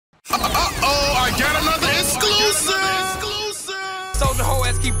Uh-oh, I got another exclusive. Soulja hoe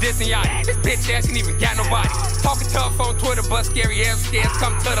ass keep dissing y'all. This bitch ass ain't even got nobody. Talking tough on Twitter, but scary ass scares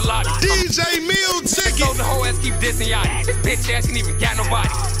come to the lobby. DJ Meal Ticket. Soulja hoe ass keep dissing y'all. This bitch ass ain't even got nobody.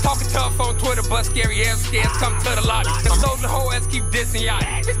 Talking tough on Twitter, but scary ass scares come to the lobby. Soulja hoe ass keep dissing y'all.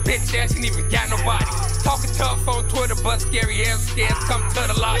 This bitch ass ain't even got nobody. Talking tough on Twitter, but scary ass scares come to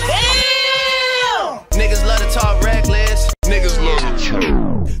the lobby. Damn! Niggas love to talk reckless. Niggas love to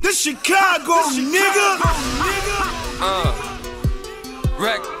talk. This Chicago, nigga.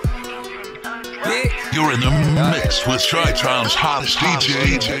 You're in the mix with Chi-Town's hottest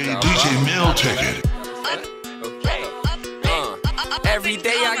DJ Meal Ticket. Every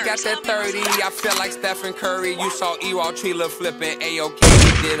day I got that 30, I feel like Stephen Curry. You saw Ewald Trela flipping, A-OK,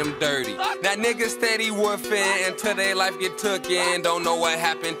 he did him dirty. That nigga steady woofing until they life get took in. Don't know what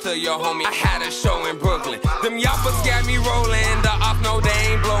happened to your homie. I had a show in Brooklyn. Them yappers got me rolling. The off know they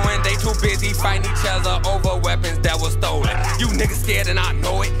ain't blowing. They too busy fighting each other over weapons that was stolen. You niggas scared and I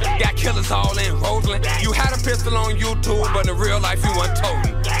know it. Got killers all in Roseland. You had a pistol on YouTube, but in real life you weren't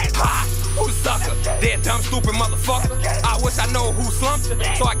toting. Ha! Who the sucker? That dumb, stupid motherfucker. I wish I know who slumped you,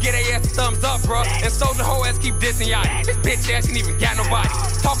 so I get their ass a thumbs up, bro. And Soulja hoe ass keep dissing y'all. This bitch ass ain't even got nobody.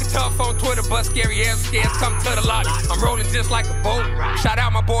 Talking tough on Twitter, but scary ass scares come to the lobby. I'm rolling just like a boat. Shout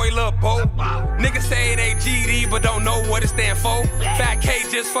out my boy Lil Bo. Niggas say they GD, but don't know what it stand for. Fat K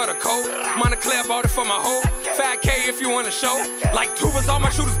just for the code. Montclair bought it for my hoe. Fat K if you want to show. Like tubers, all my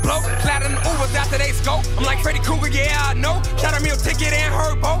shooters blow. Clattering the Ubers after they scope. I'm like Freddy Krueger, yeah I know. Shout out Meal Ticket and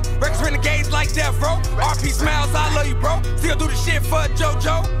Herbo. Rex Renegades like Death Row. RP Smiles, I love you, bro. Still do the shit for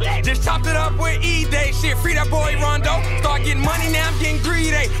JoJo. Just chopped it up with E-Day. Shit, free that boy Rondo. Start getting money, now I'm getting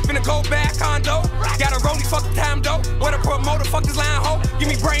greedy. Finna go back condo. Got a rollie, fuck the time, though. What a promoter, fuck this line, ho. Give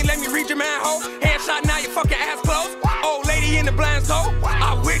me brain, let me read your man, ho. Headshot, now your fucking ass closed. Old lady in the blind zone.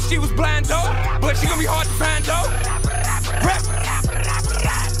 I wish she was blind, though. But she gonna be hard to find, though.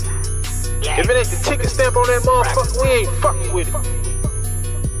 If it ain't the ticket stamp on that motherfucker, we ain't fucking with it.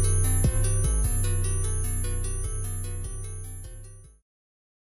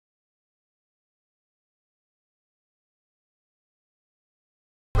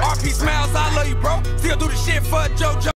 RP Smiles, I love you, bro. Still do the shit for JoJo.